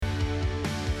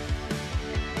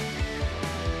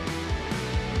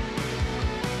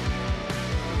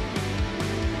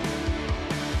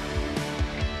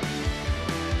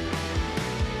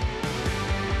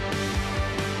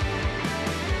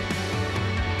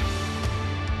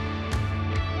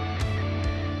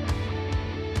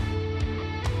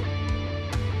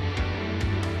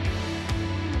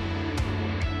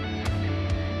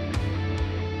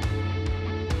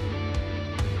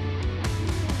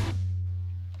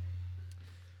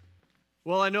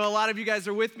Well, I know a lot of you guys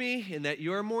are with me in that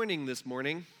you're mourning this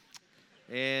morning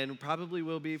and probably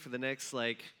will be for the next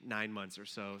 9 months or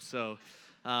so.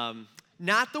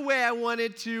 Not the way I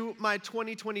wanted my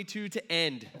 2022 to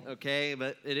end, okay?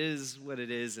 But it is what it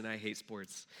is, and I hate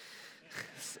sports.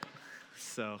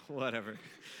 So whatever.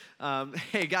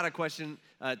 Hey, got a question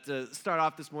to start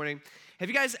off this morning. Have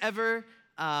you guys ever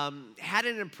had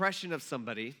an impression of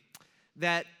somebody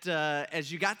that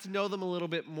as you got to know them a little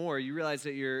bit more, you realized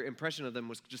that your impression of them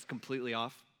was just completely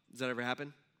off? Does that ever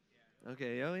happen? Yeah.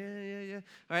 Okay, oh, yeah.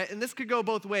 All right, and this could go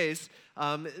both ways.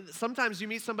 Sometimes you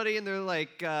meet somebody and they're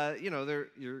like,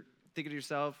 you're thinking to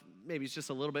yourself, maybe it's just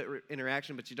a little bit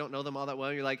interaction, but you don't know them all that well.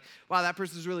 And you're like, wow, that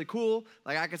person's really cool.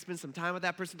 Like, I could spend some time with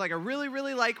that person. Like, I really,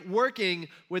 really like working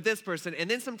with this person. And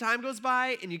then some time goes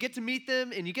by, and you get to meet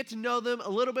them, and you get to know them a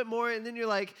little bit more, and then you're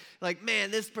like,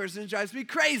 man, this person drives me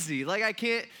crazy. Like, I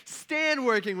can't stand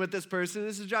working with this person.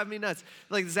 This is driving me nuts.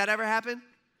 Like, does that ever happen?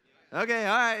 Okay,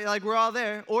 all right, like we're all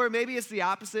there. Or maybe it's the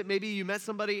opposite. Maybe you met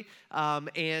somebody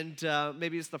and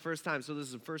maybe it's the first time. So this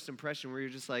is the first impression where you're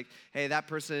just like, hey, that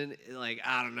person,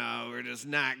 I don't know, we're just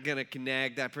not going to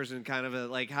connect. That person kind of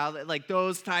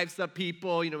those types of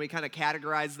people, we kind of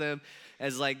categorize them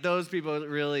as those people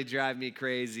really drive me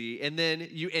crazy. And then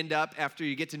you end up, after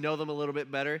you get to know them a little bit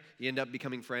better, you end up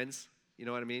becoming friends. You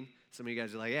know what I mean? Some of you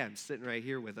guys are like, yeah, I'm sitting right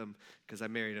here with them because I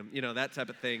married him. That type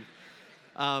of thing.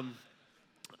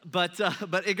 But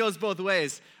it goes both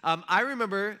ways. I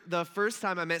remember the first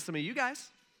time I met some of you guys,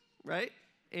 right?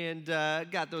 And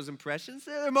got those impressions.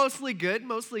 They're mostly good.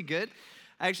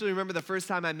 I actually remember the first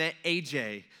time I met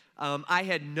AJ. I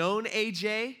had known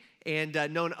AJ and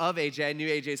known of AJ. I knew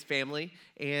AJ's family.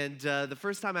 And the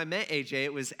first time I met AJ,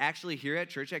 it was actually here at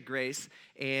Church at Grace.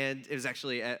 And it was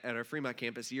actually at our Fremont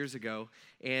campus years ago.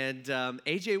 And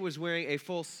AJ was wearing a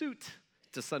full suit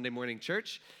to Sunday morning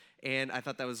church. And I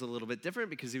thought that was a little bit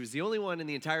different because he was the only one in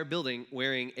the entire building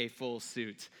wearing a full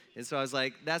suit. And so I was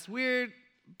like, that's weird,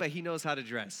 but he knows how to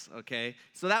dress, okay?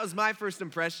 So that was my first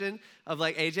impression of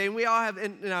AJ. And we all have,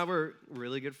 and we're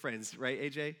really good friends, right,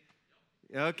 AJ?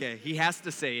 Okay, he has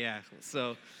to say yeah.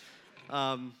 So,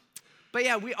 but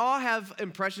yeah, we all have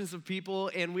impressions of people,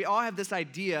 and we all have this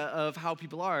idea of how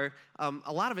people are.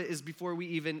 A lot of it is before we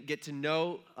even get to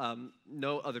know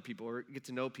other people or get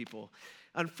to know people.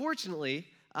 Unfortunately,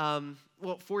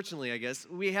 fortunately, I guess,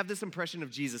 we have this impression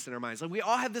of Jesus in our minds. We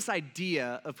all have this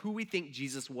idea of who we think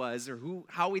Jesus was or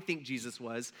how we think Jesus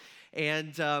was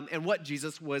and what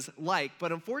Jesus was like.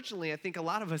 But unfortunately, I think a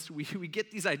lot of us, we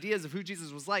get these ideas of who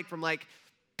Jesus was like from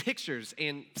pictures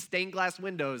and stained glass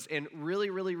windows and really,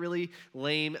 really, really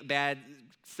lame, bad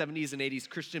 70s and 80s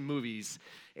Christian movies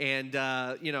and,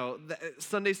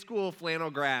 Sunday school flannel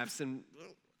graphs and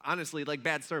honestly,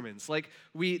 bad sermons.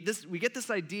 We get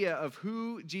this idea of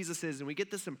who Jesus is, and we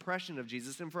get this impression of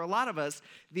Jesus. And for a lot of us,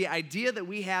 the idea that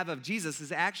we have of Jesus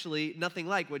is actually nothing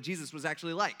like what Jesus was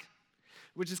actually like,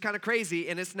 which is kind of crazy,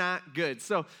 and it's not good.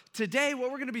 So today,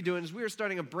 what we're going to be doing is we are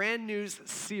starting a brand new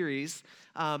series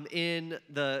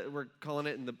we're calling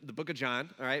it in the book of John,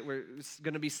 all right? We're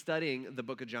going to be studying the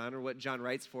book of John, or what John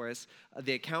writes for us,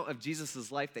 the account of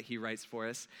Jesus' life that he writes for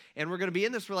us. And we're going to be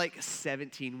in this for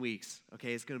 17 weeks,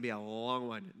 okay? It's going to be a long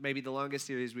one, maybe the longest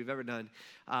series we've ever done.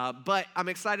 But I'm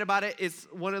excited about it. It's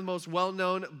one of the most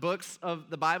well-known books of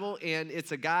the Bible, and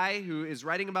it's a guy who is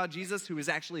writing about Jesus who is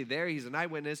actually there. He's an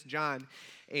eyewitness, John.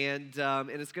 And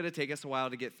it's going to take us a while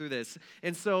to get through this.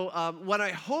 And so what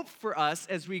I hope for us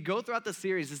as we go throughout the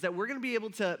series is that we're going to be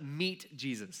able to meet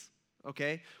Jesus,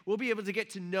 okay? We'll be able to get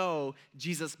to know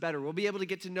Jesus better. We'll be able to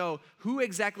get to know who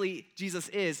exactly Jesus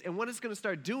is. And what it's going to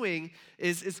start doing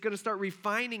is it's going to start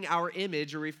refining our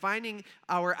image or refining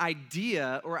our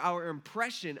idea or our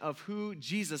impression of who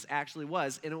Jesus actually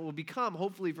was. And it will become,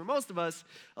 hopefully for most of us,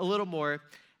 a little more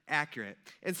accurate.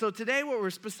 And so today what we're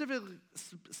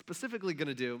specifically going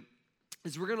to do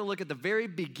is we're going to look at the very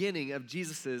beginning of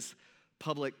Jesus's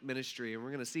public ministry, and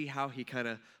we're going to see how he kind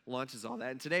of launches all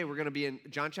that. And today we're going to be in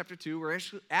John chapter 2. We're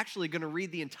actually going to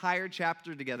read the entire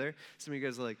chapter together. Some of you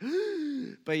guys are like,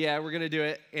 but yeah, we're going to do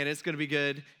it, and it's going to be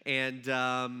good. And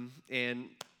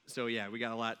so yeah, we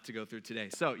got a lot to go through today.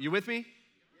 So you with me?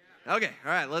 Yeah. Okay,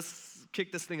 all right, let's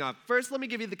kick this thing off. First, let me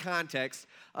give you the context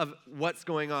of what's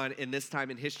going on in this time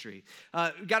in history.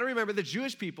 You got to remember the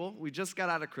Jewish people, we just got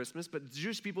out of Christmas, but the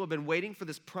Jewish people have been waiting for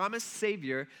this promised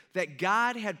Savior that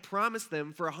God had promised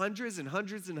them for hundreds and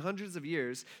hundreds and hundreds of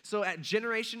years. So at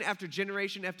generation after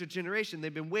generation after generation,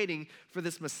 they've been waiting for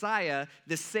this Messiah,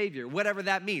 this Savior, whatever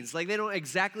that means. They don't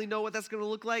exactly know what that's going to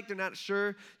look like. They're not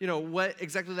sure, what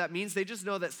exactly that means. They just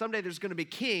know that someday there's going to be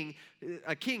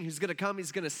a king who's going to come,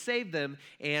 he's going to save them,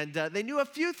 and they they knew a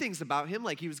few things about him,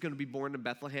 like he was going to be born in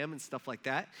Bethlehem and stuff like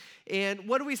that. And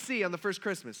what do we see on the first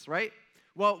Christmas, right?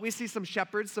 Well, we see some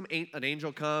shepherds, an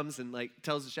angel comes and like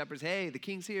tells the shepherds, hey, the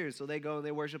king's here. So they go and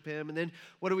they worship him. And then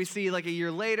what do we see like a year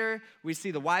later? We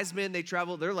see the wise men, they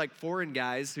travel. They're like foreign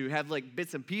guys who have like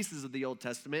bits and pieces of the Old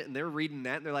Testament. And they're reading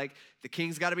that and they're like, the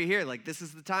king's got to be here. Like, this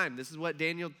is the time. This is what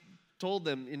Daniel told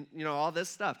them, in, all this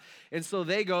stuff. And so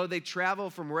they travel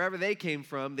from wherever they came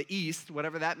from, the east,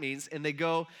 whatever that means. And they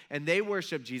go and they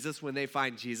worship Jesus when they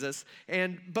find Jesus.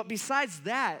 But besides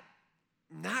that,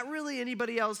 not really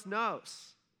anybody else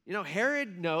knows.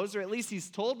 Herod knows, or at least he's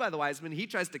told by the wise men, he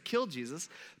tries to kill Jesus.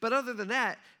 But other than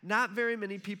that, not very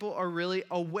many people are really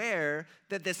aware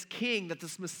that this king, that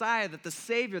this Messiah, that the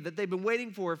Savior that they've been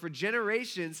waiting for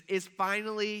generations is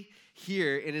finally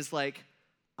here and is like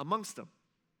amongst them.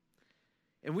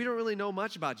 And we don't really know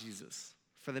much about Jesus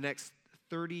for the next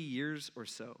 30 years or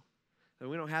so.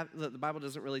 And the Bible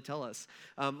doesn't really tell us.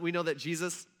 We know that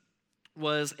Jesus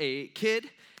was a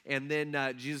kid, and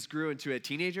then Jesus grew into a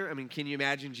teenager. I mean, can you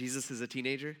imagine Jesus as a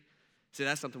teenager? See,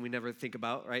 that's something we never think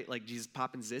about, right? Like Jesus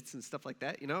popping zits and stuff like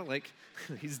that, like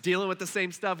he's dealing with the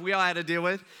same stuff we all had to deal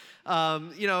with.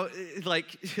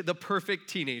 Like the perfect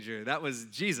teenager. That was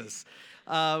Jesus.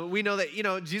 We know that,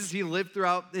 Jesus, he lived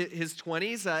throughout his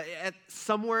 20s.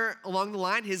 Somewhere along the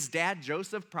line, his dad,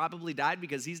 Joseph, probably died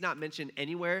because he's not mentioned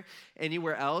anywhere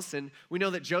else. And we know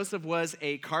that Joseph was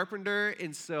a carpenter.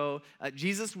 And so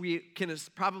Jesus, we can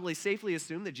probably safely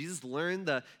assume that Jesus learned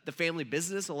the family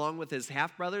business along with his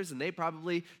half-brothers. And they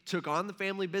probably took on the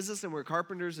family business and were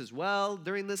carpenters as well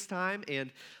during this time.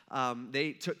 And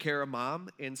they took care of mom.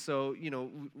 And so,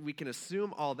 we can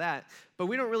assume all that. But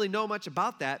we don't really know much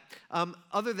about that.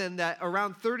 Other than that,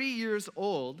 around 30 years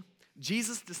old,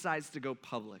 Jesus decides to go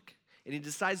public. And he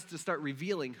decides to start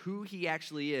revealing who he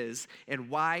actually is and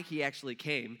why he actually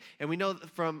came. And we know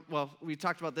we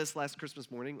talked about this last Christmas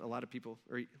morning. A lot of people,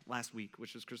 or last week,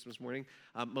 which was Christmas morning.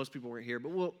 Most people weren't here,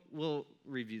 but we'll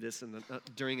review this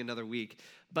during another week.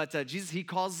 But Jesus, he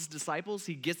calls his disciples.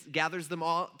 He gathers them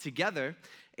all together.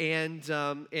 And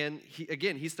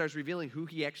he starts revealing who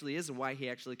he actually is and why he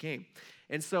actually came.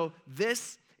 And so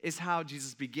this is how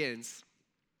Jesus begins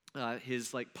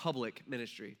his public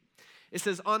ministry. It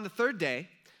says, on the third day,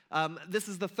 this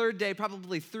is the third day,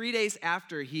 probably 3 days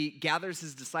after he gathers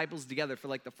his disciples together for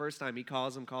the first time. He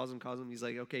calls them. He's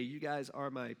like, okay, you guys are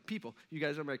my people. You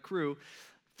guys are my crew.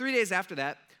 3 days after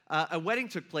that, a wedding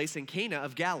took place in Cana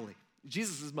of Galilee.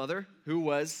 Jesus' mother, who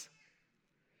was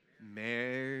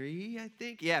Mary, I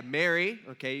think. Yeah, Mary.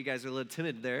 Okay, you guys are a little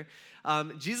timid there.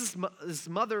 Jesus'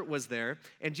 mother was there,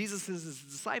 and Jesus and his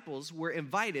disciples were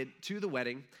invited to the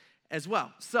wedding as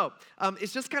well. So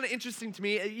it's just kind of interesting to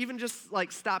me, even just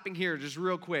stopping here just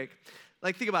real quick.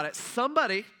 Think about it.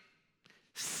 Somebody,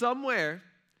 somewhere,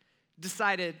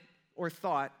 decided or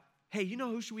thought, hey, you know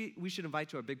who we should invite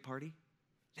to our big party?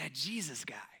 That Jesus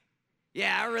guy.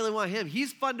 Yeah, I really want him.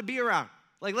 He's fun to be around.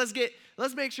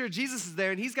 Let's make sure Jesus is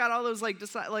there, and he's got all those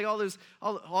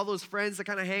all those friends that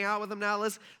kind of hang out with him now.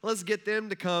 Let's get them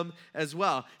to come as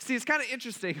well. See, it's kind of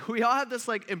interesting. We all have this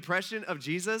impression of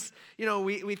Jesus.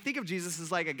 We think of Jesus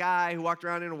as a guy who walked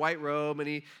around in a white robe, and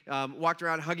he walked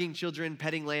around hugging children,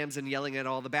 petting lambs, and yelling at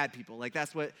all the bad people.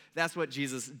 That's what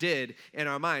Jesus did in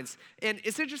our minds. And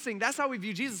it's interesting. That's how we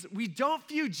view Jesus. We don't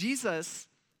view Jesus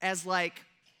as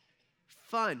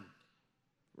fun,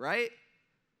 right?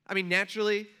 I mean,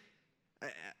 naturally,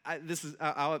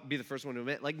 I'll be the first one to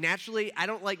admit, naturally, I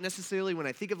don't necessarily, when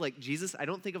I think of Jesus, I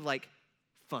don't think of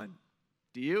fun.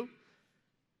 Do you?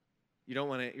 You don't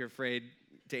want to, you're afraid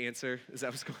to answer? Is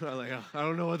that what's going on? I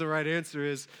don't know what the right answer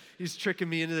is. He's tricking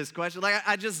me into this question.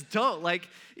 I just don't.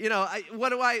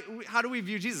 How do we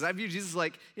view Jesus? I view Jesus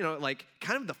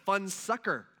kind of the fun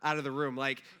sucker out of the room.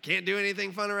 Can't do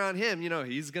anything fun around him.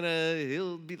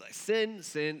 He'll be sin.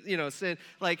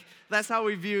 That's how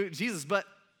we view Jesus. But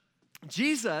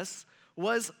Jesus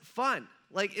was fun.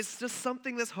 It's just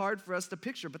something that's hard for us to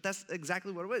picture, but that's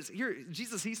exactly what it was. Here,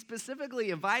 Jesus, he specifically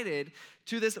invited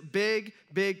to this big,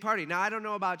 big party. Now, I don't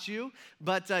know about you,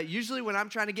 but usually when I'm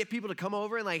trying to get people to come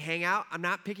over and hang out, I'm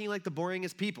not picking the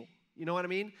boringest people. You know what I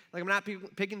mean? I'm not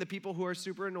picking the people who are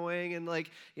super annoying and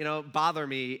bother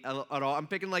me at all. I'm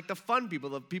picking the fun people,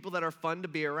 the people that are fun to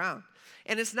be around.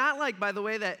 And it's not by the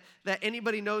way, that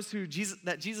anybody knows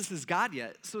that Jesus is God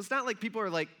yet. So it's not people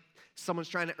are someone's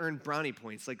trying to earn brownie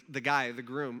points, the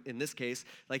groom in this case,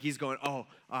 he's going,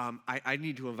 I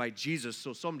need to invite Jesus,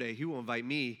 so someday he will invite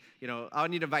me. I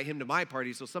need to invite him to my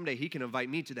party, so someday he can invite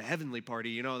me to the heavenly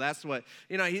party. That's what,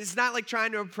 he's not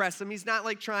trying to impress him. He's not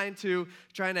trying to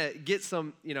get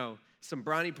some, some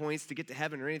brownie points to get to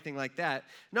heaven or anything like that.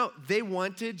 No, they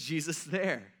wanted Jesus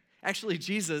there. Actually,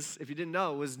 Jesus, if you didn't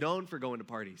know, was known for going to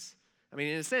parties. I mean,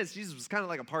 in a sense, Jesus was kind of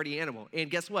like a party animal. And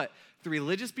guess what? The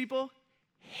religious people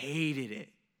hated it.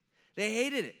 They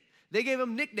hated it. They gave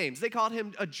him nicknames. They called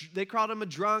him a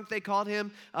drunk. They called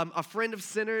him a friend of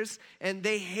sinners. And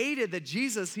they hated that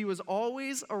Jesus, he was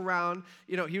always around,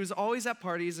 he was always at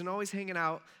parties and always hanging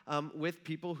out with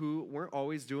people who weren't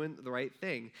always doing the right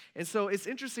thing. And so it's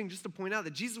interesting just to point out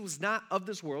that Jesus was not of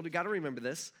this world. You got to remember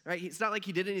this, right? It's not like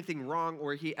he did anything wrong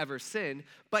or he ever sinned,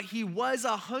 but he was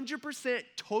 100%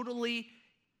 totally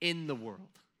in the world.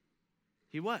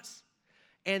 He was.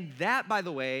 And that, by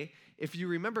the way, if you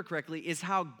remember correctly, is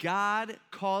how God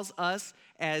calls us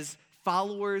as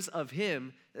followers of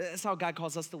him. That's how God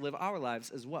calls us to live our lives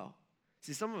as well.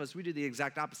 See, some of us, we do the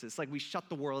exact opposite. It's like we shut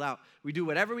the world out. We do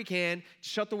whatever we can to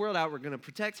shut the world out. We're going to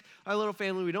protect our little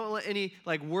family. We don't let any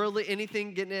worldly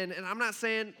anything get in. And I'm not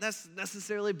saying that's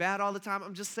necessarily bad all the time.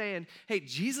 I'm just saying, hey,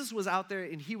 Jesus was out there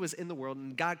and he was in the world,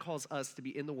 and God calls us to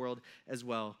be in the world as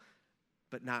well,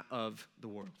 but not of the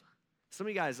world. Some of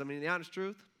you guys, the honest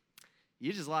truth,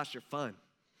 you just lost your fun,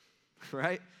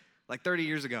 right? Like 30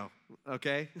 years ago,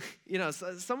 okay?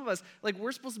 So some of us,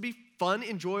 we're supposed to be fun,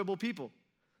 enjoyable people,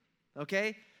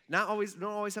 okay? Don't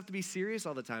always have to be serious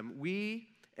all the time. We,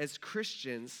 as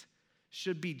Christians,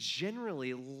 should be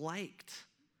generally liked.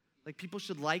 Like, people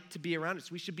should like to be around us.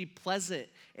 We should be pleasant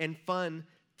and fun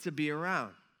to be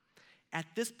around. At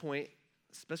this point,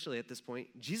 especially at this point,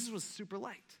 Jesus was super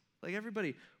liked. Like,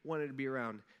 everybody wanted to be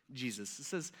around Jesus. It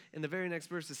says, in the very next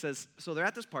verse, it says, so they're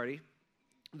at this party.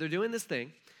 They're doing this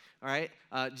thing, all right?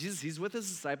 Jesus, he's with his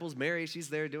disciples. Mary, she's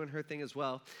there doing her thing as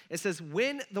well. It says,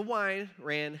 when the wine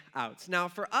ran out. Now,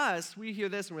 for us, we hear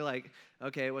this and we're like,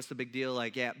 okay, what's the big deal?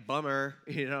 Yeah, bummer,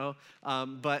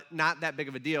 but not that big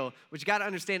of a deal. What you got to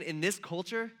understand, in this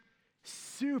culture,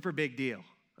 super big deal.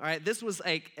 All right, this was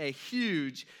a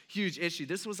huge, huge issue.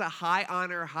 This was a high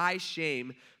honor, high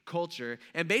shame culture.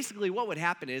 And basically what would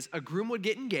happen is a groom would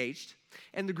get engaged,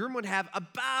 and the groom would have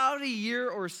about a year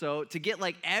or so to get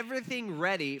everything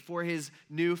ready for his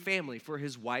new family, for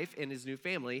his wife and his new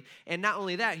family. And not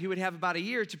only that, he would have about a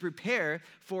year to prepare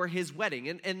for his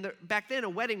wedding. And back then, a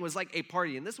wedding was like a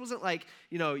party. And this wasn't like,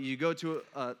 you go to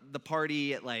the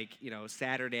party at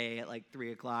Saturday at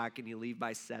 3 o'clock and you leave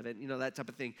by 7, that type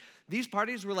of thing. These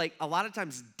parties were a lot of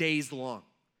times days long.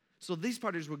 So these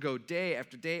parties would go day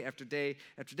after day after day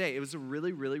after day. It was a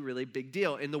really, really, really big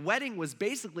deal. And the wedding was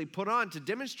basically put on to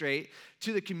demonstrate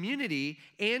to the community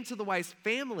and to the wife's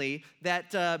family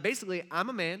that basically,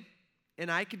 I'm a man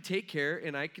and I can take care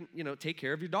take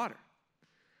care of your daughter.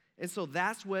 And so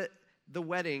that's what the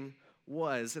wedding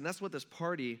was. And that's what this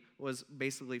party was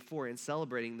basically for, in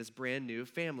celebrating this brand new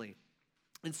family.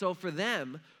 And so for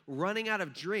them, running out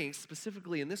of drinks,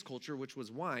 specifically in this culture, which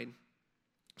was wine,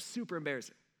 super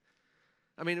embarrassing.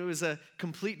 It was a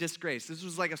complete disgrace. This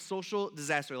was like a social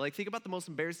disaster. Think about the most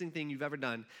embarrassing thing you've ever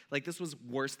done. This was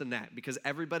worse than that, because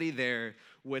everybody there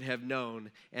would have known,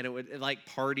 and it would,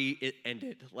 it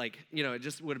ended. It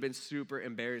just would have been super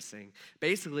embarrassing.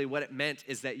 Basically, what it meant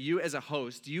is that you as a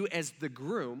host, you as the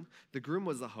groom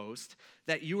was the host,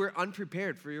 that you were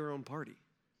unprepared for your own party.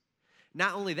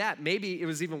 Not only that, maybe it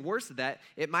was even worse than that.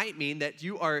 It might mean that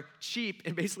you are cheap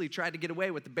and basically tried to get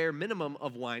away with the bare minimum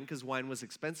of wine, because wine was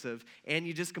expensive, and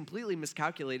you just completely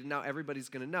miscalculated. Now everybody's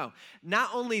going to know. Not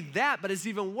only that, but it's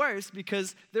even worse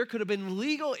because there could have been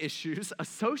legal issues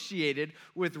associated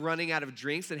with running out of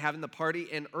drinks and having the party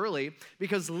end early,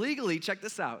 because legally, check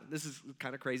this out. This is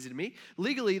kind of crazy to me.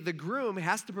 Legally, the groom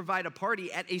has to provide a party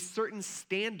at a certain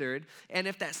standard, and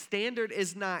if that standard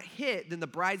is not hit, then the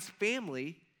bride's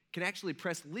family can actually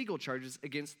press legal charges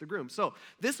against the groom. So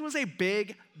this was a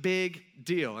big, big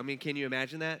deal. Can you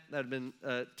imagine that? That would have been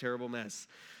a terrible mess.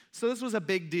 So this was a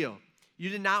big deal. You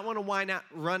did not want to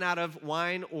run out of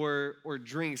wine or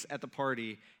drinks at the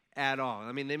party at all.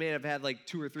 They may have had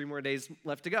 2 or 3 more days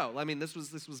left to go.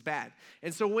 This was bad.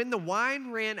 And so when the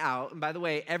wine ran out, and by the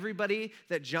way, everybody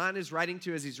that John is writing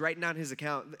to as he's writing down his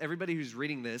account, everybody who's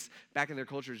reading this back in their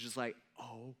culture is just like,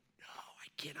 oh no, I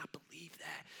cannot believe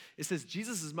that. It says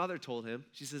Jesus' mother told him,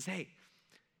 she says, hey,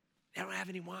 they don't have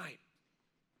any wine.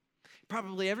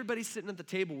 Probably everybody's sitting at the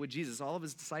table with Jesus, all of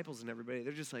his disciples and everybody.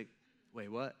 They're just like,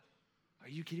 wait, what? Are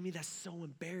you kidding me? That's so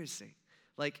embarrassing.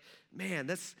 Man,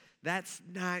 that's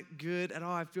not good at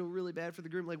all. I feel really bad for the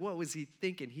groom. What was he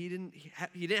thinking? He didn't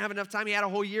have enough time. He had a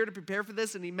whole year to prepare for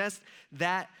this, and he messed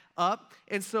that up.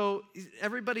 And so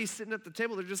everybody's sitting at the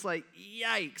table. They're just like,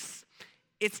 yikes.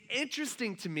 It's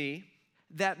interesting to me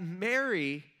that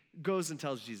Mary goes and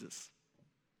tells Jesus.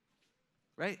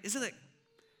 Right? Isn't it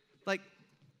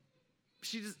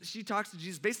she talks to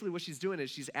Jesus. Basically what she's doing is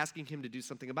she's asking him to do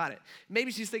something about it.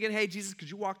 Maybe she's thinking, hey, Jesus, could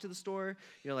you walk to the store?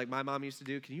 Like my mom used to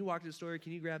do. Can you walk to the store?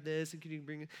 Can you grab this? And can you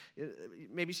bring it?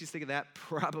 Maybe she's thinking that.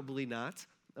 Probably not,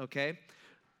 okay?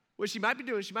 What she might be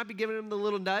doing, she might be giving him the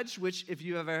little nudge, which if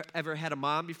you ever had a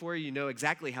mom before, you know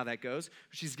exactly how that goes.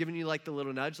 She's giving you like the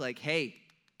little nudge, like, hey,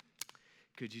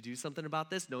 could you do something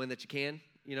about this, knowing that you can?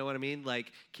 You know what I mean?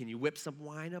 Like, can you whip some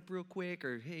wine up real quick?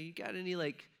 Or, hey, you got any,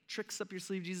 like, tricks up your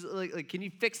sleeve, Jesus? Like, can you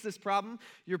fix this problem?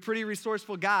 You're a pretty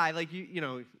resourceful guy. Like,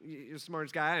 you're the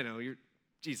smartest guy I know. You're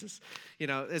Jesus.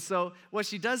 And so what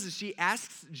she does is she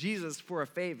asks Jesus for a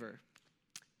favor,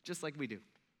 just like we do.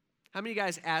 How many of you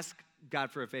guys ask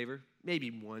God for a favor?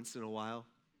 Maybe once in a while,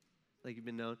 like you've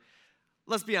been known.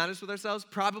 Let's be honest with ourselves.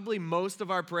 Probably most of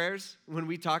our prayers when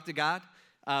we talk to God,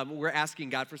 we're asking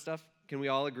God for stuff. Can we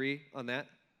all agree on that?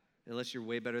 Unless you're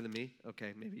way better than me.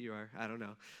 Okay, maybe you are. I don't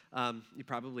know. You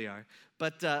probably are.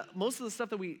 But most of the stuff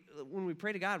that when we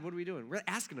pray to God, what are we doing? We're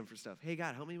asking him for stuff. Hey,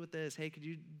 God, help me with this. Hey, could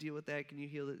you deal with that? Can you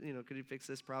heal it? Could you fix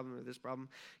this problem or this problem?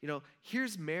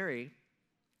 Here's Mary.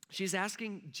 She's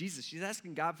asking Jesus. She's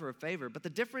asking God for a favor. But the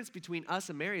difference between us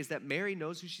and Mary is that Mary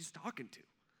knows who she's talking to.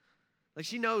 Like,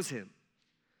 she knows him.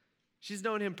 She's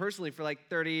known him personally for like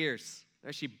 30 years.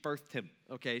 She birthed him,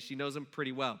 okay? She knows him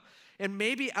pretty well. And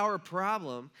maybe our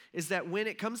problem is that when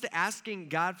it comes to asking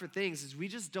God for things, is we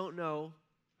just don't know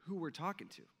who we're talking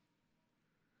to.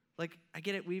 Like, I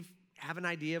get it. We have an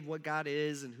idea of what God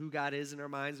is and who God is in our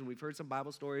minds, and we've heard some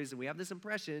Bible stories, and we have this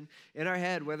impression in our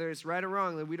head, whether it's right or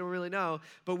wrong, that we don't really know.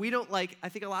 But we don't I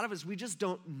think a lot of us, we just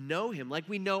don't know him. Like,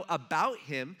 we know about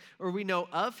him or we know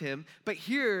of him. But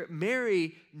here,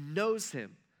 Mary knows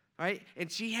him, right?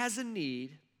 And she has a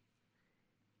need,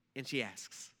 and she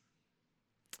asks.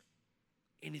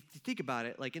 And if you think about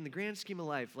it, like in the grand scheme of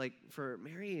life, like for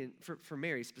Mary and for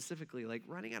Mary specifically, like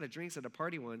running out of drinks at a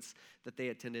party once that they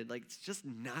attended, like it's just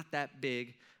not that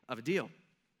big of a deal.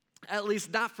 At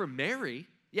least not for Mary.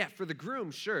 Yeah, for the groom,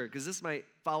 sure, because this might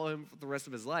follow him for the rest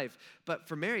of his life. But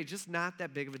for Mary, just not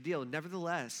that big of a deal.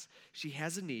 Nevertheless, she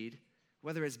has a need,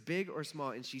 whether it's big or small,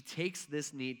 and she takes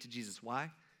this need to Jesus. Why?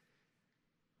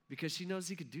 Because she knows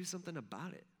he could do something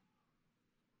about it.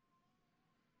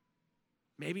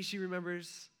 Maybe she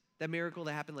remembers that miracle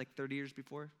that happened like 30 years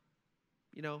before,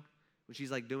 when she's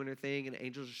like doing her thing and an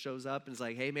angel just shows up and is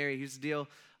like, hey, Mary, here's the deal.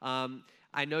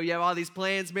 I know you have all these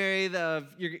plans, Mary.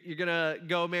 You're going to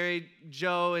go marry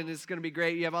Joe and it's going to be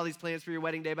great. You have all these plans for your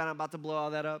wedding day, but I'm about to blow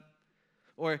all that up.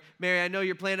 Or, Mary, I know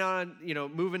you're planning on,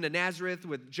 moving to Nazareth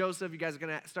with Joseph. You guys are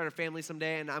going to start a family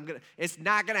someday, and it's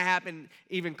not going to happen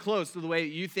even close to the way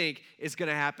you think it's going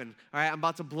to happen. All right, I'm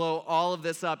about to blow all of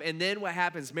this up. And then what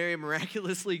happens? Mary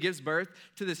miraculously gives birth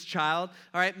to this child.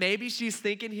 All right, maybe she's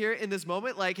thinking here in this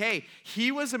moment, like, hey,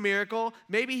 he was a miracle.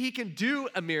 Maybe he can do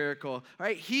a miracle. All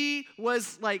right, he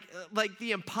was like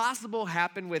the impossible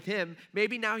happened with him.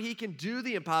 Maybe now he can do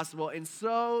the impossible. And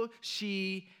so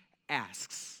she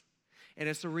asks. And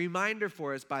it's a reminder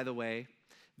for us, by the way,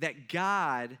 that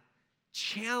God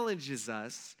challenges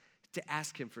us to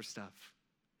ask him for stuff.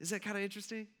 Is that kind of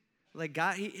interesting? Like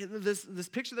God, this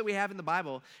picture that we have in the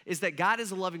Bible is that God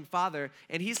is a loving father,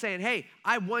 and he's saying, hey,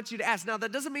 I want you to ask. Now,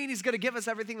 that doesn't mean he's going to give us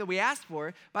everything that we asked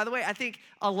for. By the way, I think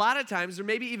a lot of times, or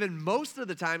maybe even most of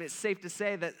the time, it's safe to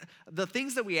say that the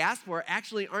things that we ask for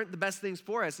actually aren't the best things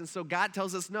for us. And so God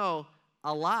tells us no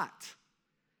a lot.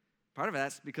 Part of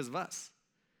that's because of us.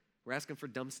 We're asking for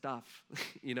dumb stuff,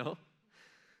 all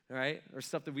right? Or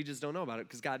stuff that we just don't know about it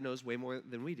because God knows way more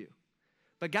than we do.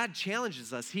 But God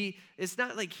challenges us. It's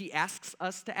not like he asks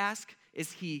us to ask,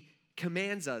 it's he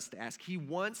commands us to ask. He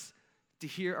wants to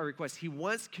hear our requests. He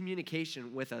wants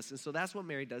communication with us. And so that's what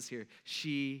Mary does here.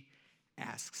 She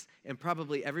asks. And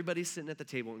probably everybody sitting at the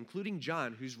table, including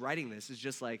John, who's writing this, is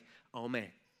just like, oh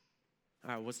man,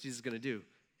 all right, what's Jesus going to do?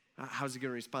 How's he going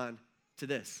to respond to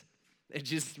this? And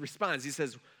Jesus responds. He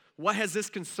says, what has this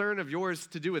concern of yours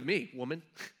to do with me, woman?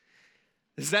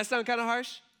 Does that sound kind of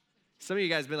harsh? Some of you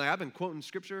guys have been like, I've been quoting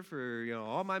scripture for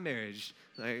all my marriage.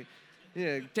 Like,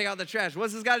 take out the trash.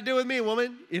 What's this got to do with me,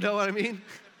 woman? You know what I mean?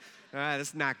 All right,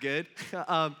 that's not good.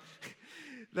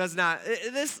 That's not.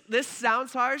 This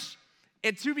sounds harsh.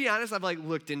 And to be honest, I've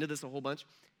looked into this a whole bunch.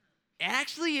 It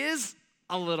actually is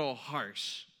a little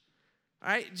harsh. All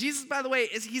right, Jesus, by the way,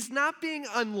 he's not being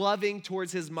unloving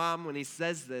towards his mom when he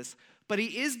says this, but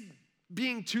he is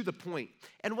being to the point.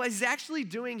 And what he's actually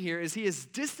doing here is he is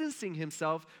distancing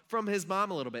himself from his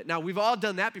mom a little bit. Now, we've all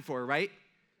done that before, right?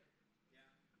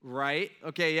 Yeah. Right?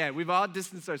 Okay, yeah, we've all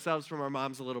distanced ourselves from our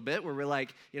moms a little bit where we're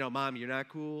like, Mom, you're not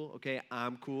cool. Okay,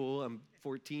 I'm cool. I'm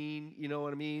 14, you know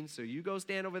what I mean? So you go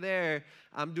stand over there.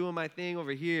 I'm doing my thing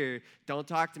over here. Don't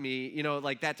talk to me,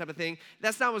 like that type of thing.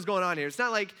 That's not what's going on here. It's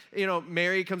not like,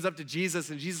 Mary comes up to Jesus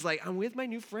and Jesus is like, I'm with my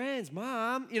new friends,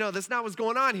 Mom. That's not what's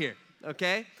going on here,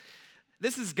 okay?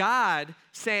 This is God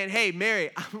saying, hey, Mary,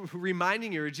 I'm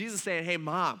reminding you, or Jesus saying, hey,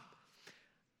 Mom,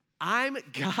 I'm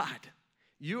God.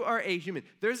 You are a human.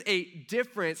 There's a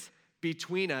difference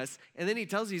between us. And then he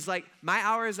tells you, he's like, my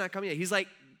hour is not coming yet. He's like,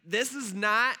 it's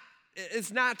not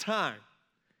time.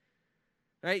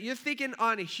 Right? You're thinking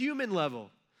on a human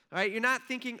level. Right? You're not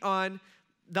thinking on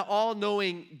the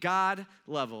all-knowing God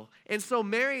level. And so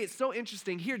Mary, it's so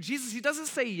interesting. Here, Jesus, he doesn't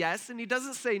say yes and he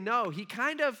doesn't say no. He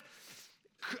kind of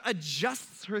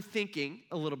adjusts her thinking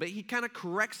a little bit. He kind of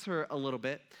corrects her a little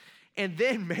bit. And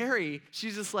then Mary,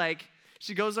 she's just like,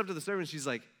 she goes up to the servant and she's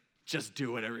like, just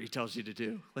do whatever he tells you to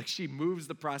do. Like she moves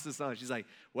the process on. She's like,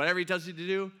 whatever he tells you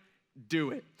to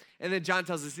do it. And then John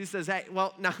tells us, he says, hey,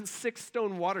 well, now 6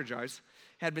 stone water jars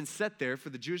had been set there for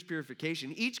the Jewish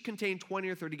purification. Each contained 20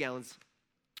 or 30 gallons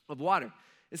of water.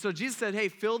 And so Jesus said, hey,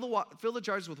 fill the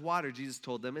jars with water, Jesus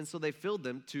told them. And so they filled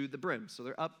them to the brim. So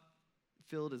they're up,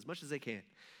 filled as much as they can.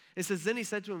 It says, then he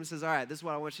said to him, he says, all right, this is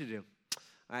what I want you to do.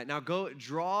 All right, now go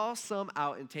draw some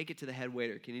out and take it to the head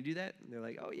waiter. Can you do that? And they're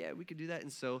like, oh, yeah, we could do that.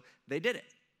 And so they did it.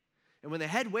 And when the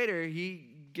head waiter, he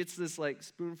gets this like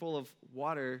spoonful of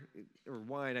water, or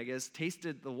wine, I guess,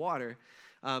 tasted the water,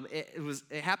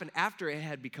 it happened after it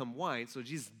had become wine. So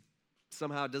Jesus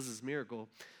somehow does this miracle,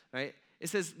 right? It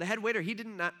says the head waiter, he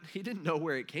didn't know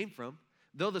where it came from.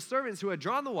 Though the servants who had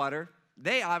drawn the water,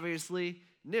 they obviously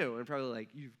knew. And probably like,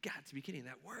 you've got to be kidding,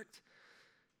 that worked.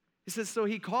 He says, so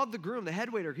he called the groom, the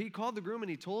head waiter, he called the groom and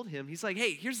he told him, he's like,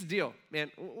 hey, here's the deal, man,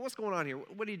 what's going on here?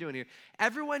 What are you doing here?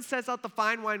 Everyone sets out the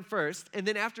fine wine first, and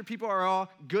then after people are all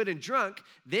good and drunk,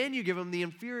 then you give them the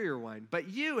inferior wine. But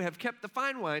you have kept the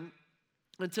fine wine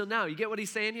until now. You get what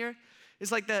he's saying here?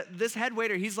 It's like this head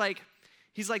waiter, he's like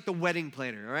the wedding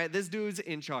planner, all right? This dude's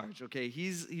in charge, okay?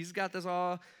 He's got this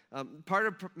all. Part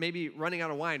of maybe running out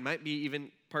of wine might be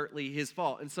even partly his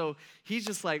fault. And so he's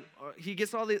just like, he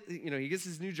gets he gets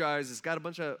his new jars. It's got a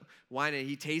bunch of wine and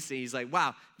he tastes it. He's like,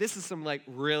 wow, this is some like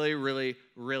really, really,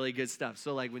 really good stuff.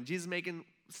 So like when Jesus is making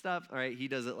stuff, all right, he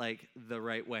does it like the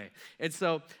right way. And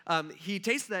so he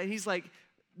tastes that and he's like,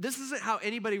 this isn't how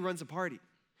anybody runs a party.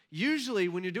 Usually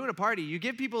when you're doing a party, you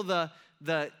give people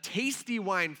the tasty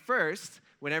wine first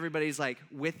when everybody's like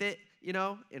with it,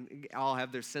 and all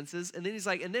have their senses. And then he's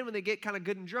like, and then when they get kind of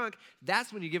good and drunk,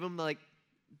 that's when you give them like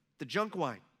the junk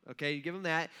wine, okay? You give them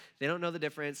that. They don't know the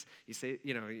difference. You say,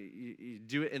 you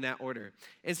do it in that order.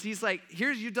 And so he's like,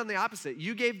 you've done the opposite.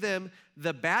 You gave them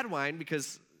the bad wine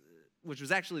which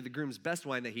was actually the groom's best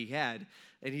wine that he had.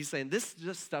 And he's saying, this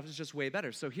stuff is just way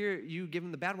better. So here you give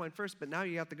him the bad wine first, but now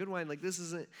you got the good wine. Like this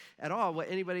isn't at all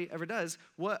what anybody ever does.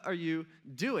 What are you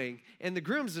doing? And the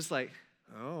groom's just like,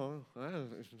 oh, I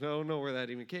don't know where that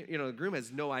even came. The groom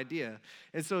has no idea.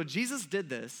 And so Jesus did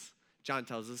this, John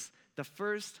tells us, the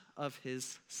first of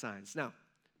his signs. Now,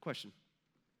 question.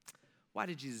 Why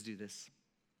did Jesus do this?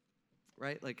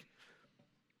 Right? Like,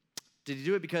 did he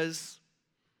do it because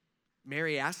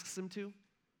Mary asks him to?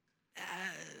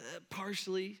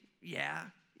 Partially, yeah,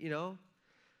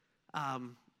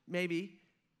 maybe.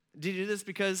 Did he do this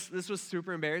because this was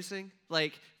super embarrassing?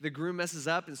 Like the groom messes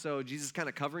up and so Jesus is kind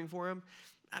of covering for him?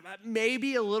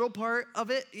 Maybe a little part of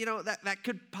it, that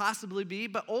could possibly be.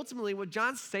 But ultimately what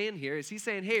John's saying here is he's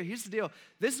saying, hey, here's the deal.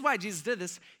 This is why Jesus did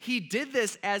this. He did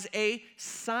this as a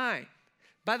sign.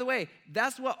 By the way,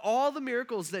 that's what all the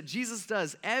miracles that Jesus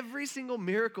does, every single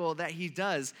miracle that he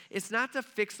does, it's not to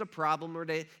fix a problem or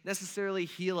to necessarily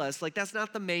heal us. Like that's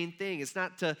not the main thing. It's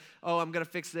not to, I'm going to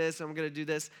fix this, I'm going to do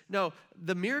this. No,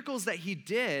 the miracles that he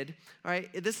did, all right,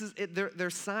 they're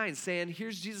signs saying,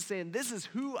 here's Jesus saying, this is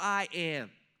who I am.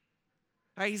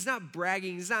 All right, he's not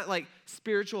bragging. He's not like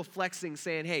spiritual flexing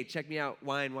saying, hey, check me out,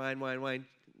 wine.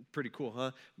 Pretty cool,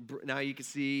 huh? Now you can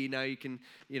see, now you can,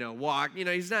 walk.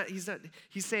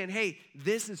 He's saying, hey,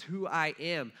 this is who I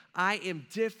am. I am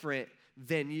different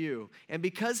than you. And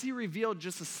because he revealed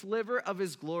just a sliver of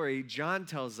his glory, John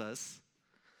tells us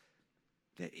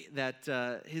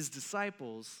that his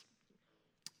disciples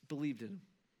believed in him.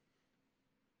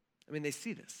 I mean, they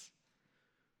see this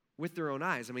with their own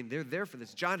eyes. I mean, they're there for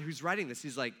this. John, who's writing this,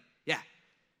 he's like, yeah,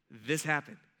 this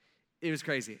happened. It was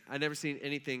crazy. I've never seen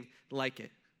anything like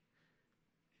it.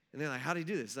 And they're like, how did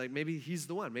he do this? Like, maybe he's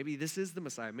the one. Maybe this is the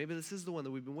Messiah. Maybe this is the one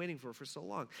that we've been waiting for so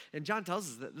long. And John tells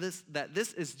us that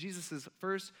this is Jesus'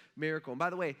 first miracle. And by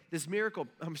the way, this miracle,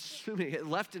 I'm assuming it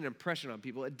left an impression on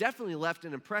people. It definitely left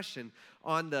an impression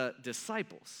on the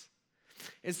disciples.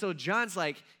 And so John's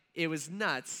like, it was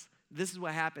nuts this is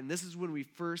what happened. This is when we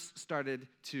first started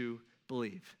to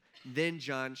believe. Then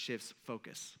John shifts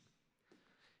focus.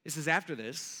 It says, after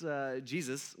this,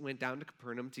 Jesus went down to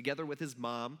Capernaum together with his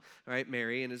mom, all right,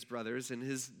 Mary, and his brothers and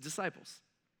his disciples.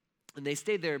 And they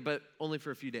stayed there, but only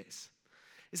for a few days.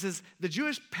 It says, the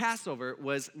Jewish Passover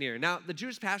was near. Now, the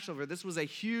Jewish Passover, this was a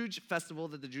huge festival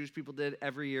that the Jewish people did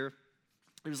every year.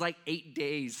 It was like 8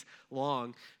 days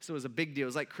long, so it was a big deal. It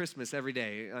was like Christmas every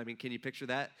day. I mean, can you picture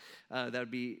that? That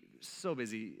would be so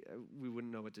busy, we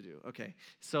wouldn't know what to do. Okay,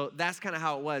 so that's kind of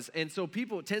how it was. And so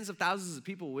people, tens of thousands of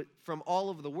people from all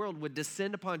over the world would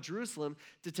descend upon Jerusalem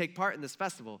to take part in this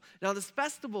festival. Now, this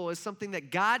festival is something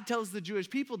that God tells the Jewish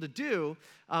people to do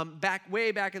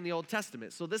way back in the Old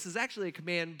Testament. So this is actually a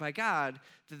command by God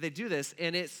that they do this,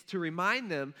 and it's to remind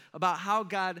them about how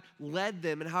God led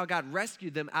them and how God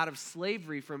rescued them out of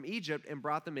slavery from Egypt and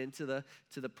brought them into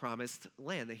the promised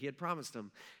land that he had promised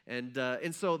them.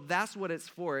 And so that's what it's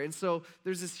for. And so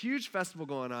there's this huge festival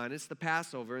going on. It's the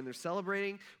Passover, and they're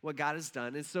celebrating what God has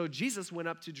done. And so Jesus went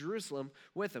up to Jerusalem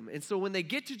with them. And so when they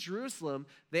get to Jerusalem,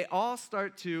 they all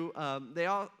start to,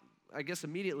 I guess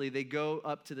immediately they go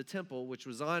up to the temple, which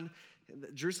was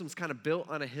Jerusalem's kind of built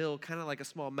on a hill, kind of like a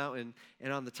small mountain.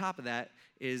 And on the top of that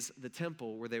is the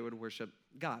temple where they would worship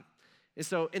God. And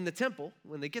so in the temple,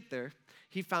 when they get there,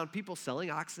 he found people selling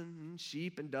oxen and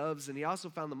sheep and doves, and he also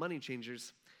found the money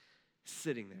changers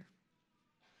sitting there.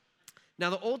 Now,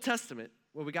 the Old Testament,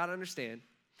 what we got to understand,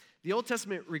 the Old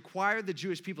Testament required the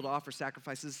Jewish people to offer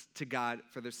sacrifices to God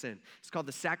for their sin. It's called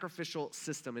the sacrificial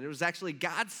system, and it was actually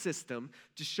God's system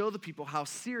to show the people how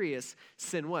serious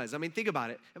sin was. I mean, think about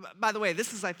it. By the way,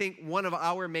 this is, I think, one of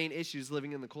our main issues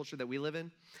living in the culture that we live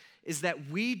in, is that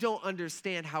we don't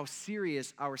understand how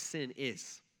serious our sin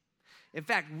is. In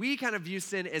fact, we kind of view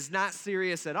sin as not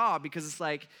serious at all because it's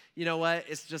like, you know what,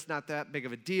 it's just not that big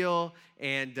of a deal,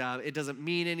 and it doesn't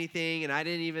mean anything, and I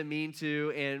didn't even mean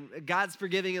to, and God's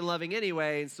forgiving and loving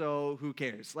anyway, and so who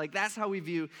cares? Like, that's how we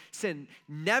view sin.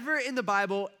 Never in the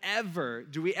Bible, ever,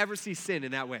 do we ever see sin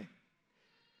in that way. In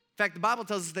fact, the Bible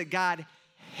tells us that God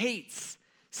hates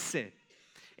sin.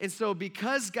 And so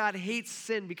because God hates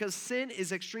sin, because sin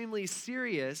is extremely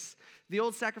serious, the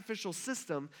old sacrificial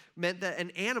system meant that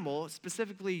an animal,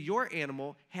 specifically your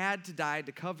animal, had to die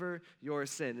to cover your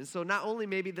sin. And so not only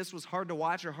maybe this was hard to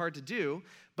watch or hard to do,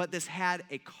 but this had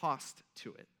a cost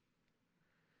to it.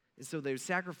 And so they would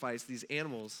sacrifice these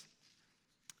animals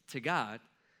to God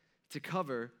to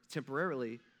cover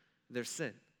temporarily their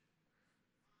sin.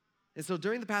 And so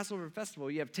during the Passover festival,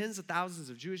 you have tens of thousands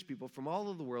of Jewish people from all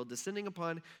over the world descending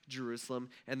upon Jerusalem,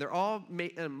 and they're all,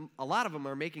 a lot of them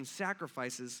are making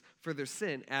sacrifices for their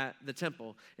sin at the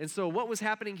temple. And so what was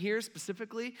happening here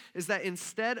specifically is that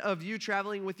instead of you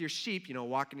traveling with your sheep,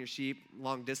 walking your sheep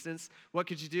long distance, what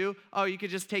could you do? Oh, you could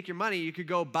just take your money. You could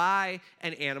go buy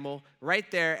an animal right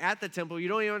there at the temple. You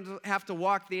don't even have to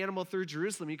walk the animal through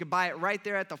Jerusalem. You could buy it right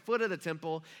there at the foot of the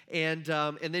temple, and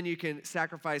then you can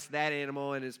sacrifice that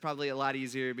animal, and it's probably a lot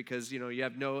easier because, you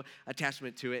have no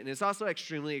attachment to it. And it's also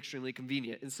extremely, extremely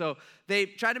convenient. And so they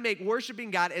try to make worshiping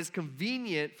God as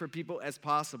convenient for people as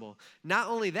possible. Not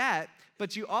only that,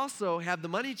 but you also have the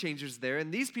money changers there.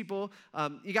 And these people,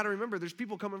 you got to remember, there's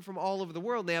people coming from all over the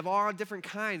world. They have all different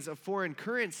kinds of foreign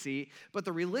currency, but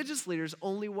the religious leaders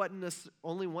only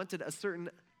wanted a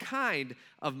certain kind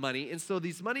of money. And so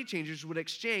these money changers would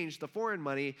exchange the foreign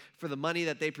money for the money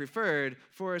that they preferred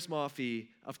for a small fee,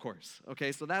 of course.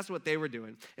 Okay, so that's what they were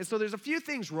doing. And so there's a few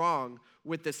things wrong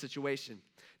with this situation.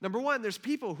 Number one, there's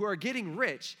people who are getting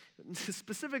rich,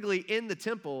 specifically in the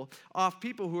temple, off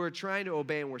people who are trying to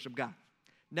obey and worship God.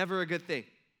 Never a good thing,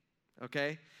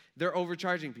 okay? They're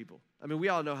overcharging people. I mean, we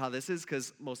all know how this is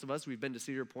because most of us, we've been to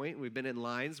Cedar Point, and we've been in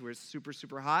lines where it's super,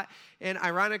 super hot. And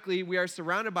ironically, we are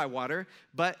surrounded by water,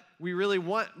 but we really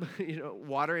want,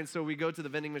 water. And so we go to the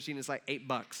vending machine, it's like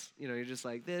 $8. You're just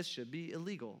like, this should be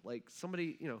illegal. Like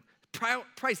somebody,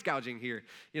 price gouging here.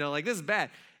 Like this is bad.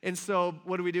 And so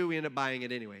what do? We end up buying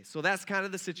it anyway. So that's kind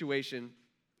of the situation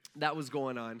that was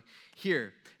going on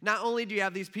here. Not only do you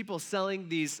have these people selling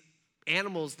these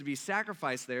animals to be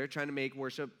sacrificed there, trying to make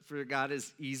worship for God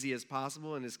as easy as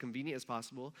possible and as convenient as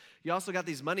possible. You also got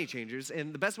these money changers,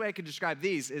 and the best way I could describe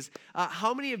these is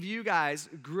how many of you guys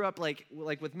grew up like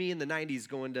with me in the 90s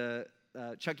going to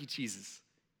Chuck E. Cheese's?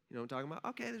 You know what I'm talking about?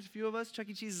 Okay, there's a few of us. Chuck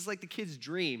E. Cheese is like the kid's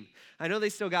dream. I know they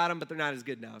still got them, but they're not as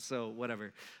good now, so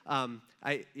whatever.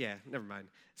 Never mind.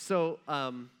 So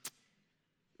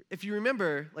if you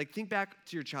remember, think back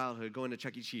to your childhood going to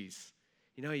Chuck E. Cheese.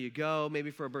 You go maybe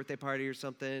for a birthday party or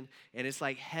something, and it's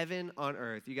like heaven on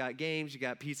earth. You got games, you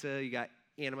got pizza, you got,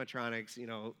 animatronics,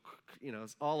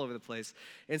 it's all over the place.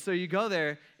 And so you go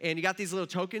there, and you got these little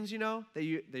tokens, that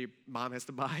your mom has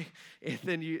to buy. And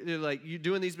then you're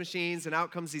doing these machines, and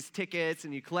out comes these tickets,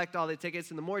 and you collect all the tickets.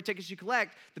 And the more tickets you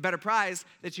collect, the better prize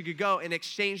that you could go and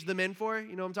exchange them in for.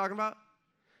 You know what I'm talking about?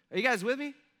 Are you guys with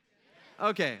me?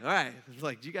 Okay, all right.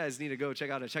 Like, you guys need to go check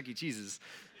out a Chuck E. Cheese's,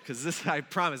 because I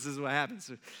promise, this is what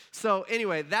happens. So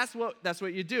anyway, that's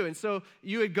what you do. And so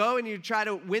you would go and you try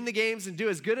to win the games and do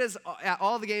as good as at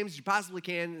all the games you possibly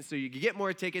can. And so you could get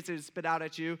more tickets that would spit out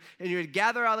at you. And you would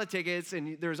gather all the tickets.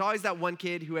 And there was always that one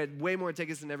kid who had way more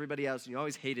tickets than everybody else. And you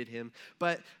always hated him.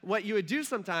 But what you would do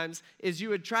sometimes is you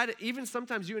would try to, even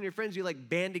sometimes you and your friends, you like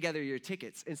band together your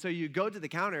tickets. And so you go to the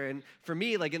counter. And for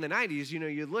me, like in the 90s,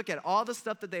 you'd look at all the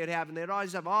stuff that they would have. And they'd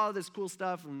always have all this cool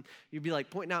stuff. And you'd be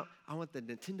like pointing out, I want the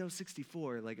Nintendo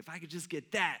 64. Like, if I could just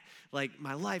get that, like,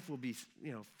 my life will be,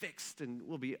 fixed and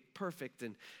will be perfect.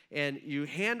 And you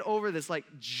hand over this, like,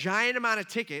 giant amount of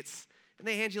tickets, and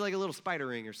they hand you, like, a little spider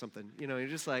ring or something. You're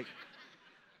just like,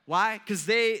 why? Because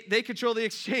they control the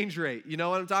exchange rate. You know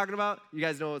what I'm talking about? You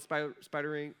guys know what spider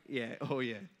ring? Yeah. Oh,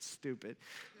 yeah. Stupid.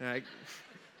 All right.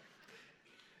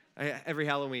 Every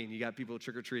Halloween, you got people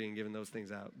trick-or-treating giving those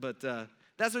things out. But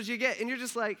that's what you get. And you're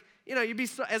just like, you'd be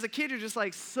so, as a kid, you're just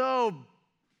like so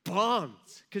bummed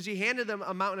because you handed them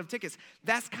a mountain of tickets.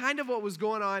 That's kind of what was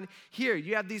going on here.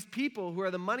 You have these people who are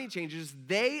the money changers.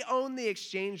 They own the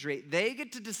exchange rate. They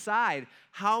get to decide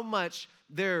how much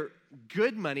their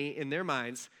good money in their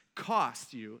minds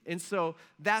cost you. And so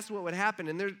that's what would happen.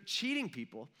 And they're cheating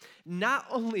people. Not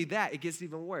only that, it gets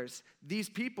even worse. These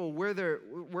people,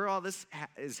 where all this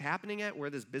is happening at,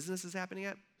 where this business is happening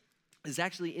at, is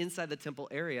actually inside the temple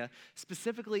area,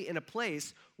 specifically in a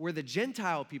place where the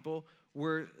Gentile people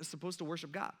were supposed to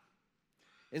worship God.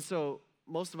 And so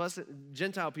most of us,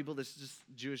 Gentile people, that's just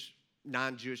Jewish,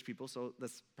 non-Jewish people, so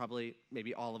that's probably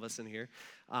maybe all of us in here.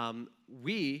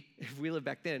 If we lived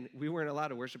back then, we weren't allowed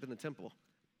to worship in the temple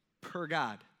per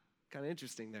God. Kind of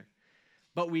interesting there.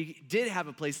 But we did have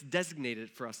a place designated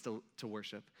for us to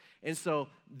worship. And so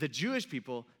the Jewish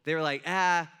people, they were like,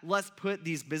 let's put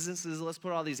these businesses, let's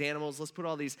put all these animals, let's put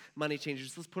all these money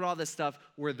changers, let's put all this stuff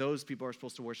where those people are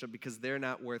supposed to worship because they're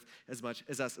not worth as much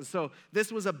as us. And so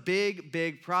this was a big,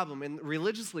 big problem. And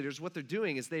religious leaders, what they're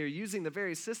doing is they are using the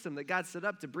very system that God set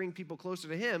up to bring people closer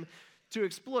to Him to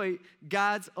exploit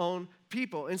God's own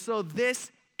people. And so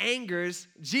this angers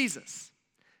Jesus.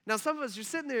 Now, some of us, you're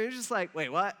sitting there and you're just like, wait,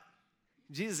 what?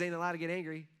 Jesus ain't allowed to get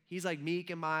angry. He's like meek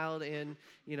and mild and,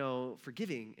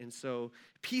 forgiving and so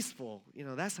peaceful.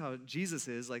 That's how Jesus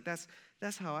is. Like,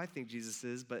 that's how I think Jesus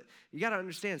is. But you got to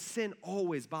understand, sin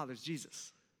always bothers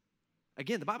Jesus.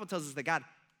 Again, the Bible tells us that God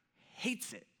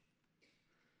hates it.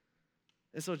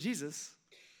 And so Jesus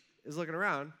is looking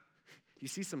around. You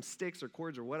see some sticks or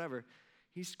cords or whatever.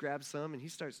 He grabs some and he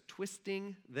starts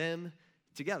twisting them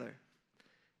together.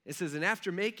 It says, and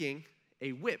after making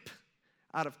a whip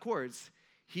out of cords,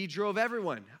 he drove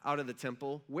everyone out of the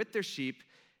temple with their sheep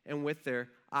and with their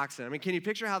oxen. I mean, can you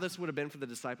picture how this would have been for the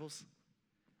disciples?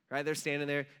 Right? They're standing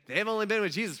there. They've only been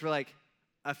with Jesus for like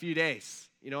a few days.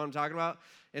 You know what I'm talking about?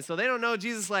 And so they don't know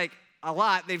Jesus like a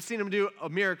lot. They've seen him do a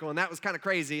miracle, and that was kind of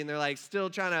crazy. And they're like still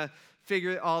trying to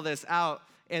figure all this out.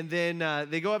 And then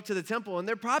they go up to the temple, and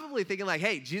they're probably thinking like,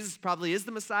 hey, Jesus probably is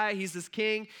the Messiah. He's this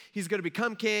king. He's going to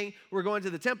become king. We're going to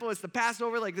the temple. It's the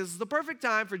Passover. Like, this is the perfect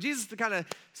time for Jesus to kind of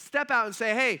step out and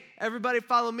say, hey, everybody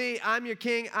follow me. I'm your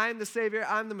king. I'm the Savior.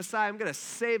 I'm the Messiah. I'm going to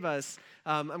save us.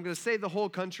 I'm going to save the whole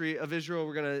country of Israel.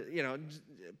 We're going to,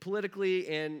 politically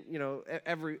and,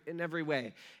 in every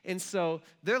way. And so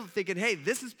they're thinking, hey,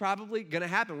 this is probably going to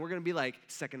happen. We're going to be like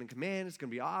second in command. It's going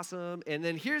to be awesome. And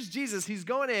then here's Jesus. He's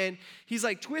going in. He's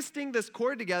like twisting this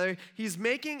cord together. He's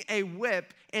making a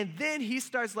whip. And then he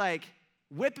starts like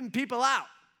whipping people out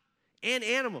and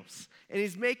animals. And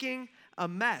he's making a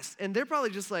mess. And they're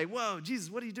probably just like, whoa, Jesus,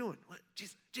 what are you doing? What?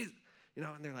 Jesus. And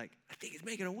they're like, I think he's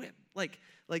making a whip. Like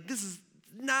this is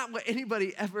not what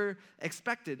anybody ever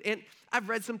expected. And I've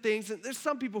read some things, and there's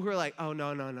some people who are like, oh,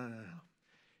 no.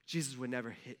 Jesus would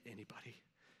never hit anybody.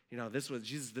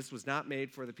 This was not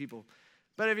made for the people.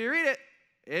 But if you read it,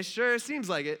 it sure seems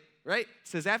like it, right? It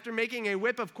says, after making a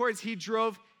whip of cords, he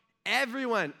drove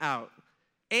everyone out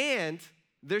and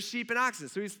their sheep and oxen.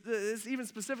 So he's even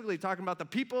specifically talking about the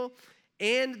people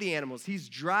and the animals. He's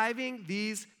driving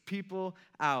these people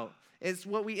out. It's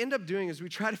what we end up doing is we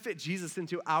try to fit Jesus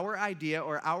into our idea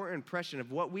or our impression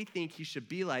of what we think he should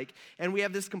be like, and we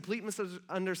have this complete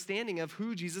misunderstanding of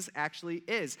who Jesus actually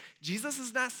is. Jesus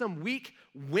is not some weak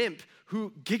wimp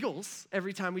who giggles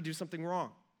every time we do something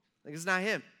wrong. Like, it's not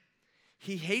him.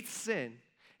 He hates sin,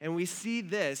 And we see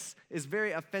this is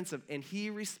very offensive, and he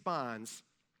responds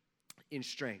in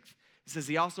strength. It says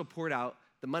he also poured out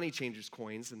the money changers'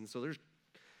 coins, and so there's,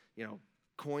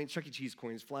 coins, Chuck E. Cheese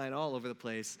coins flying all over the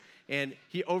place, and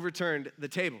he overturned the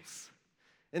tables.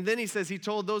 And then he says he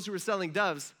told those who were selling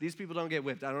doves, these people don't get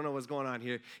whipped. I don't know what's going on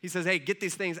here. He says, hey, get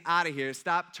these things out of here.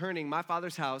 Stop turning my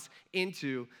Father's house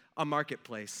into a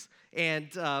marketplace. And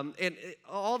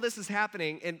all this is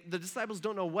happening, and the disciples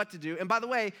don't know what to do. And by the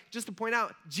way, just to point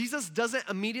out, Jesus doesn't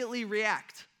immediately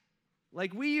react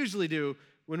like we usually do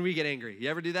when we get angry. You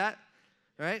ever do that?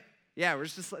 All right? Yeah, we're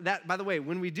just like that. By the way,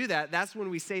 when we do that, that's when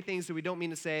we say things that we don't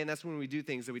mean to say, and that's when we do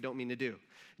things that we don't mean to do.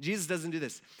 Jesus doesn't do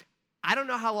this. I don't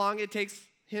know how long it takes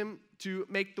him to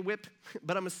make the whip,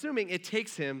 but I'm assuming it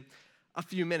takes him a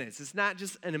few minutes. It's not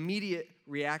just an immediate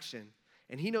reaction.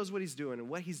 And he knows what he's doing, and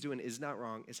what he's doing is not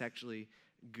wrong. It's actually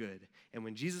good. And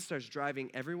when Jesus starts driving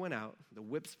everyone out, the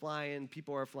whip's flying,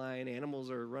 people are flying,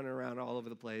 animals are running around all over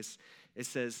the place, it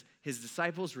says, his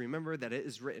disciples remember that it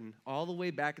is written all the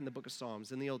way back in the book of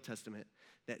Psalms in the Old Testament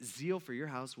that zeal for your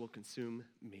house will consume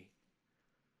me.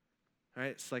 All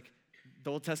right, it's like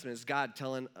the Old Testament is God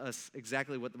telling us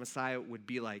exactly what the Messiah would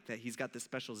be like, that he's got this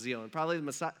special zeal. And probably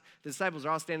the disciples are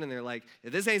all standing there like,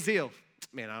 if this ain't zeal,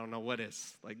 man, I don't know what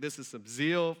is. Like, this is some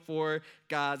zeal for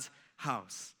God's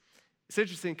house. It's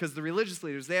interesting because the religious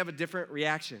leaders, they have a different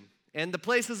reaction. And the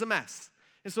place is a mess.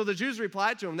 And so the Jews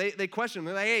replied to him. They questioned him.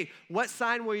 They're like, hey, what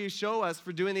sign will you show us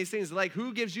for doing these things? They're like,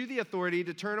 who gives you the authority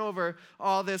to turn over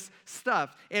all this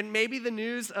stuff? And maybe the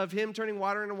news of him turning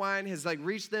water into wine has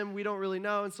reached them. We don't really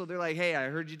know. And so they're like, hey, I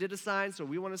heard you did a sign, so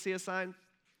we want to see a sign.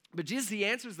 But Jesus, he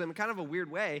answers them in kind of a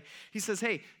weird way. He says,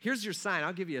 hey, here's your sign.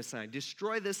 I'll give you a sign.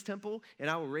 Destroy this temple, and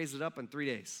I will raise it up in 3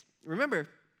 days. Remember,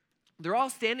 they're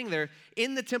all standing there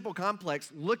in the temple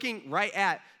complex looking right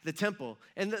at the temple.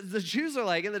 And the Jews are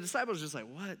like, and the disciples are just like,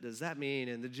 what does that mean?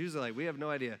 And the Jews are like, we have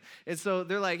no idea. And so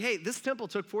they're like, hey, this temple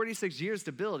took 46 years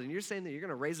to build, and you're saying that you're going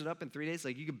to raise it up in 3 days?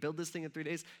 Like, you can build this thing in 3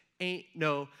 days? Ain't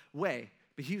no way.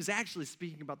 But he was actually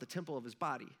speaking about the temple of his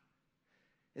body.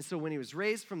 And so when he was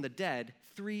raised from the dead,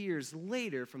 3 years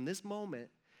later from this moment,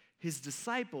 his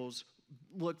disciples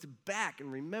looked back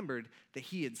and remembered that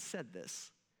he had said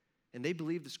this. And they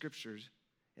believed the scriptures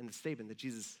and the statement that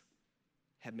Jesus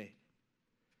had made.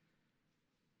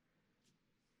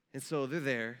 And so they're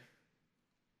there.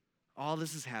 All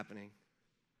this is happening.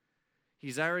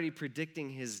 He's already predicting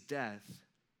his death.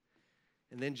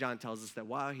 And then John tells us that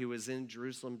while he was in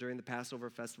Jerusalem during the Passover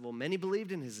festival, many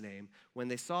believed in his name when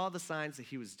they saw the signs that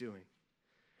he was doing.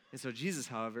 And so Jesus,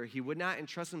 however, he would not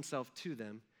entrust himself to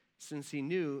them since he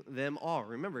knew them all.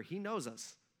 Remember, he knows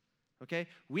us. Okay?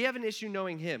 We have an issue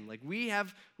knowing him. Like we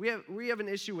have an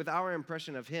issue with our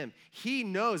impression of him. He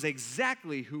knows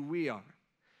exactly who we are.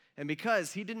 And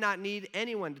because he did not need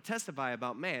anyone to testify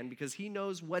about man, because he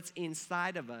knows what's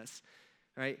inside of us,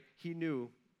 right? He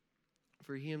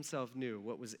himself knew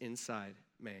what was inside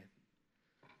man.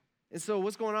 And so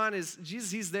what's going on is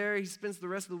Jesus, he's there. He spends the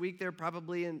rest of the week there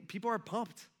probably, and people are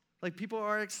pumped. Like, people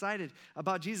are excited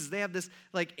about Jesus. They have this,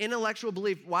 intellectual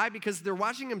belief. Why? Because they're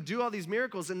watching him do all these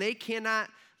miracles, and they cannot,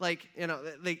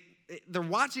 they're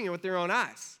watching it with their own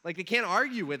eyes. Like, they can't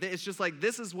argue with it. It's just like,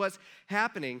 this is what's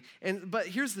happening. But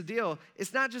here's the deal.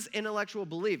 It's not just intellectual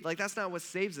belief. Like, that's not what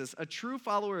saves us. A true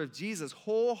follower of Jesus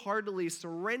wholeheartedly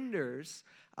surrenders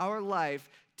our life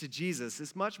to Jesus.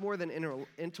 It's much more than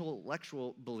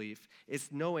intellectual belief.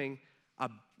 It's much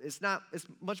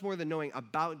more than knowing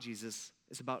about Jesus.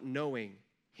 It's about knowing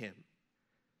him.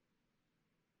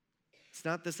 It's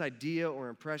not this idea or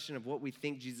impression of what we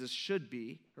think Jesus should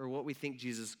be or what we think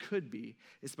Jesus could be.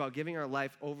 It's about giving our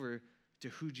life over to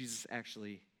who Jesus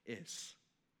actually is.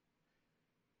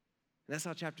 And that's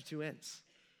how chapter 2 ends.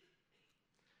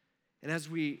 And as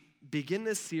we begin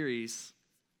this series,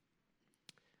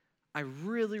 I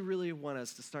really, really want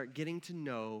us to start getting to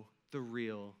know the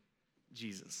real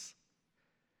Jesus.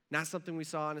 Not something we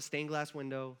saw in a stained glass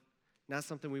window. Not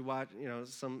something we watch,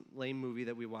 some lame movie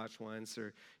that we watched once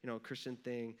or, a Christian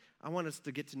thing. I want us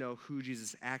to get to know who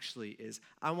Jesus actually is.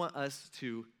 I want us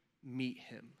to meet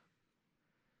him.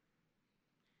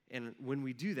 And when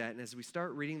we do that, and as we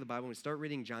start reading the Bible, we start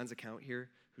reading John's account here,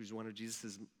 who's one of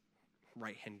Jesus'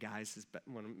 right-hand guys,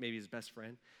 maybe his best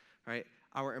friend, right?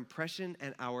 Our impression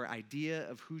and our idea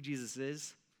of who Jesus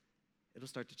is, it'll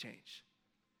start to change.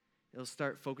 It'll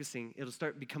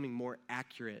start becoming more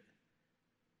accurate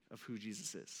of who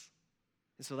Jesus is.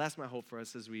 And so that's my hope for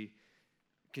us as we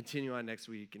continue on next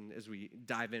week and as we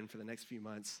dive in for the next few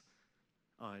months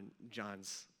on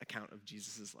John's account of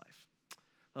Jesus' life.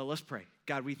 Well, let's pray.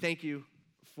 God, we thank you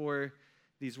for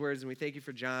these words, and we thank you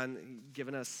for John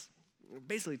giving us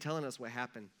basically telling us what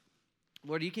happened.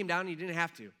 Lord, you came down and you didn't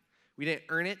have to. We didn't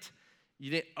earn it.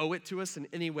 You didn't owe it to us in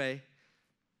any way.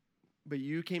 But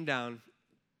you came down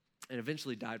and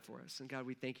eventually died for us. And God,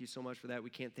 we thank you so much for that. We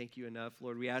can't thank you enough.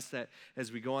 Lord, we ask that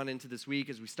as we go on into this week,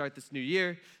 as we start this new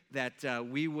year, that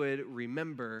we would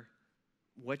remember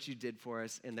what you did for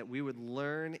us and that we would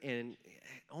learn and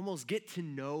almost get to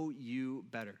know you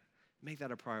better. Make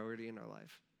that a priority in our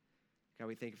life. God,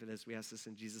 we thank you for this. We ask this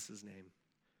in Jesus' name.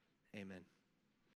 Amen.